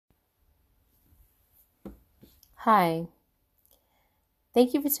Hi,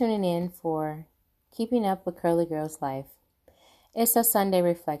 thank you for tuning in for Keeping Up with Curly Girl's Life. It's a Sunday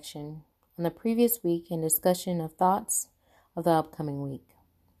reflection on the previous week and discussion of thoughts of the upcoming week.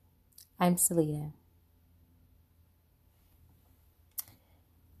 I'm Selena.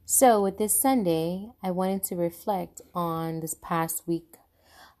 So, with this Sunday, I wanted to reflect on this past week.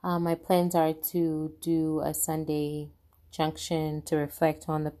 My plans are to do a Sunday junction to reflect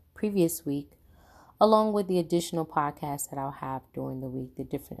on the previous week, along with the additional podcasts that I'll have during the week, the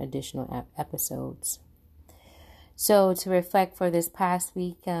different additional episodes. So to reflect for this past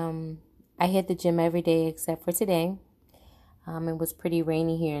week, I hit the gym every day except for today. It was pretty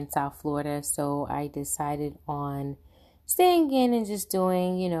rainy here in South Florida, so I decided on staying in and just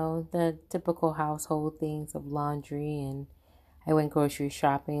doing, the typical household things of laundry, and I went grocery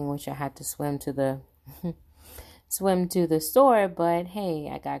shopping, which I had to swim to the store, but hey,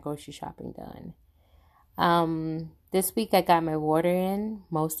 I got grocery shopping done. This week I got my water in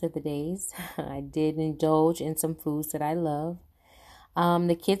most of the days. I did indulge in some foods that I love.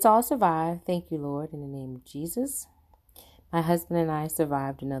 The kids all survived. Thank you, Lord, in the name of Jesus. My husband and I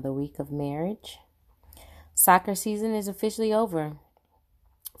survived another week of marriage. Soccer season is officially over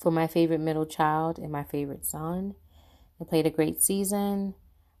for my favorite middle child and my favorite son. They played a great season.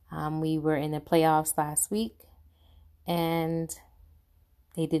 We were in the playoffs last week, and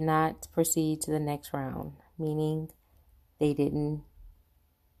they did not proceed to the next round, meaning they didn't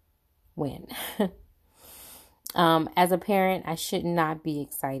win. As a parent, I should not be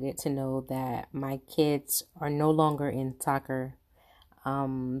excited to know that my kids are no longer in soccer,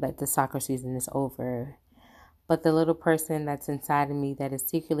 that the soccer season is over. But the little person that's inside of me that is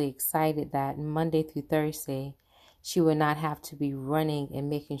secretly excited that Monday through Thursday, she will not have to be running and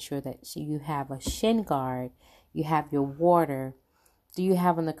making sure that you have a shin guard, you have your water. Do you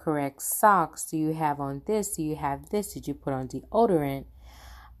have on the correct socks? Do you have on this? Do you have this? Did you put on deodorant?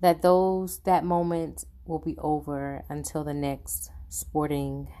 That moment will be over until the next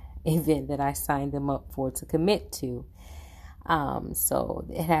sporting event that I signed them up for to commit to. So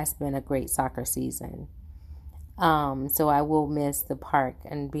it has been a great soccer season. So I will miss the park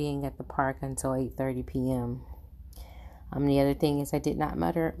and being at the park until 8:30 p.m. The other thing is I did not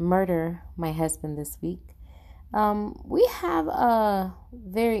murder my husband this week. We have a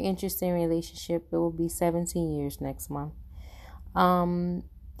very interesting relationship. It will be 17 years next month.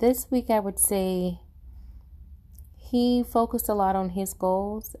 This week I would say he focused a lot on his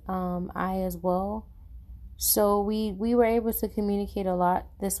goals. I as well. So we were able to communicate a lot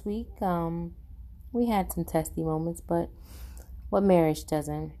this week. We had some testy moments, but what marriage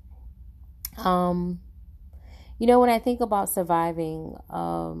doesn't. When I think about surviving,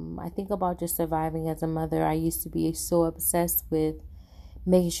 I think about just surviving as a mother. I used to be so obsessed with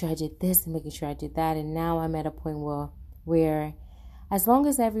making sure I did this and making sure I did that. And now I'm at a point where as long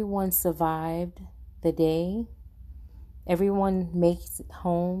as everyone survived the day, everyone makes it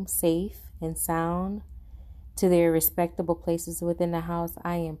home safe and sound to their respectable places within the house,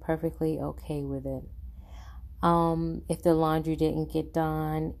 I am perfectly okay with it. If the laundry didn't get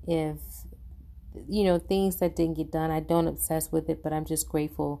done, if things that didn't get done, I don't obsess with it, but I'm just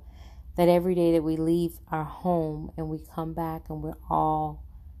grateful that every day that we leave our home and we come back and we're all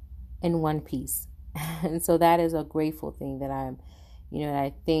in one piece. And so that is a grateful thing that I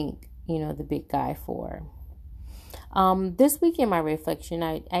thank, the big guy for. This week in my reflection,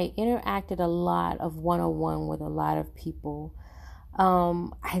 I interacted a lot of one-on-one with a lot of people.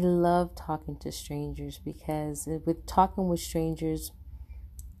 I love talking to strangers because with talking with strangers,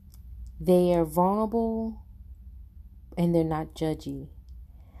 they are vulnerable and they're not judgy.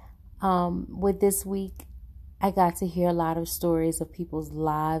 With this week, I got to hear a lot of stories of people's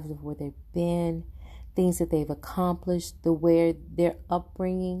lives, of where they've been, things that they've accomplished, their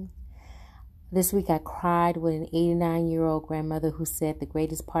upbringing. This week I cried with an 89-year-old grandmother who said the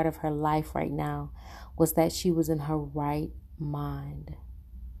greatest part of her life right now was that she was in her right mind.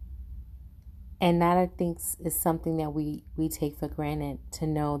 And that, I think, is something that we take for granted, to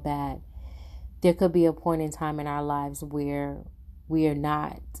know that there could be a point in time in our lives where we are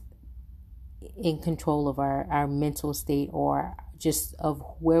not in control of our mental state, or just of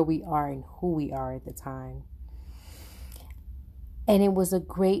where we are and who we are at the time. And it was a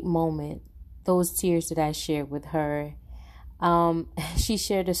great moment, those tears that I shared with her. She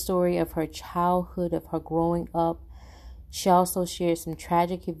shared a story of her childhood, of her growing up. She also shared some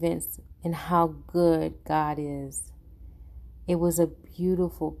tragic events and how good God is. It was a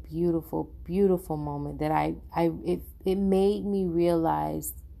beautiful, beautiful, beautiful moment that it made me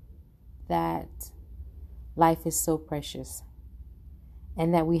realize that life is so precious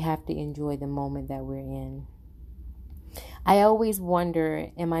and that we have to enjoy the moment that we're in. I always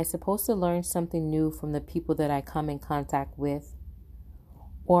wonder, am I supposed to learn something new from the people that I come in contact with?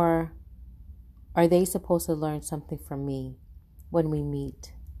 Or are they supposed to learn something from me when we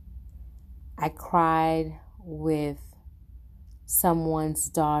meet? I cried with someone's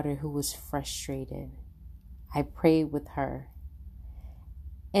daughter who was frustrated. I prayed with her.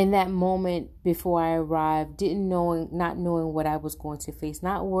 In that moment before I arrived, not knowing what I was going to face,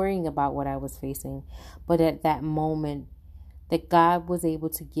 not worrying about what I was facing, but at that moment that God was able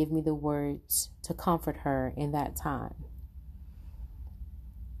to give me the words to comfort her in that time.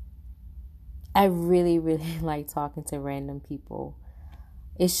 I really, really like talking to random people.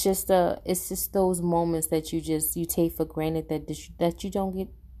 It's just those moments that you take for granted that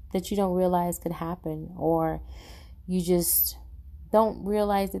you don't realize could happen, or you just don't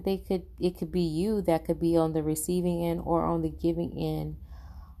realize that it could be you that could be on the receiving end or on the giving end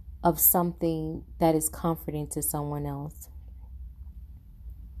of something that is comforting to someone else.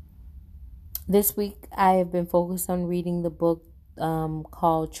 This week I have been focused on reading the book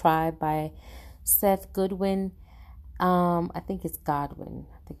called Tribe by Seth Godin. I think it's Godwin.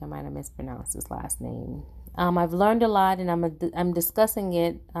 I think I might have mispronounced his last name. I've learned a lot, and I'm discussing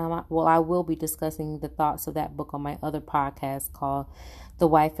it. I will be discussing the thoughts of that book on my other podcast called The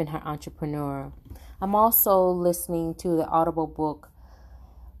Wife and Her Entrepreneur. I'm also listening to the Audible book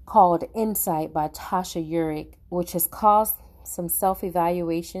called Insight by Tasha Eurich, which has caused some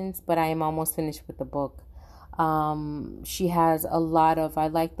self-evaluations, but I am almost finished with the book. She has a lot of, I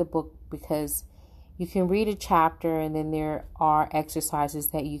like the book because you can read a chapter and then there are exercises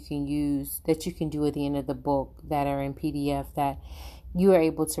that you can use, that you can do at the end of the book that are in PDF that you are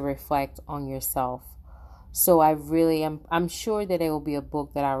able to reflect on yourself. So I'm sure that it will be a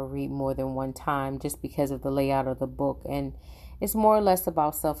book that I will read more than one time just because of the layout of the book. And it's more or less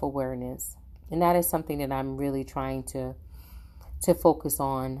about self-awareness. And that is something that I'm really trying to focus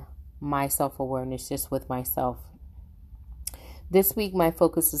on, my self-awareness just with myself. This week, my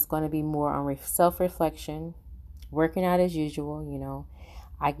focus is going to be more on self-reflection, working out as usual.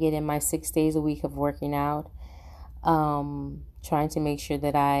 I get in my 6 days a week of working out, trying to make sure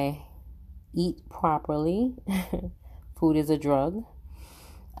that I eat properly. Food is a drug.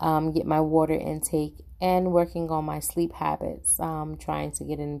 Get my water intake and working on my sleep habits. Trying to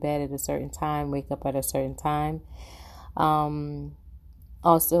get in bed at a certain time, wake up at a certain time.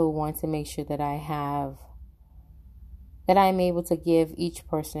 Also want to make sure that I'm able to give each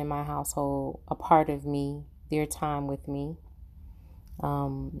person in my household a part of me, their time with me,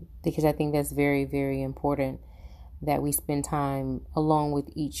 because I think that's very, very important that we spend time along with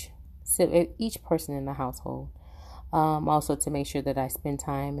each person in the household. Also to make sure that I spend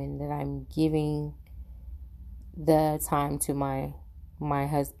time and that I'm giving the time to my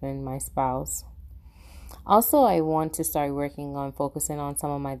husband, my spouse. Also, I want to start working on focusing on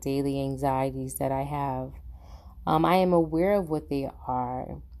some of my daily anxieties that I have. I am aware of what they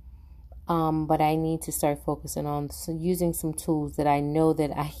are, but I need to start focusing on using some tools that I know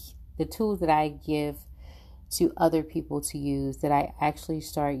the tools that I give to other people to use, that I actually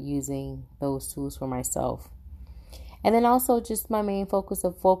start using those tools for myself. And then also just my main focus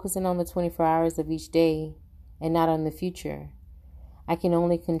of focusing on the 24 hours of each day and not on the future. I can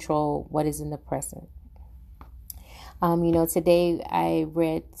only control what is in the present. Today I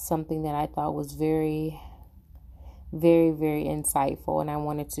read something that I thought was very, very, very insightful, and I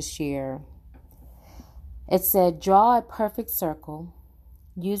wanted to share. It said, draw a perfect circle,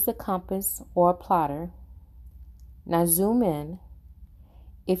 use the compass or a plotter. Now zoom in.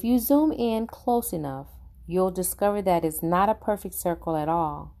 If you zoom in close enough, you'll discover that it's not a perfect circle at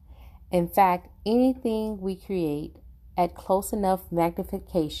all. In fact, anything we create at close enough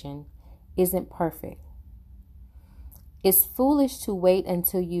magnification isn't perfect. It's foolish to wait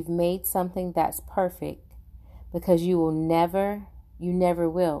until you've made something that's perfect, because you never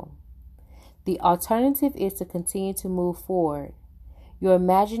will. The alternative is to continue to move forward. Your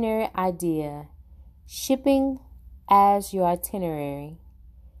imaginary idea, shipping as your itinerary.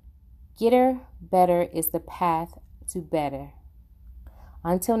 Getter better is the path to better.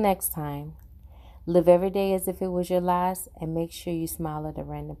 Until next time, live every day as if it was your last, and make sure you smile at a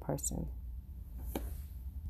random person.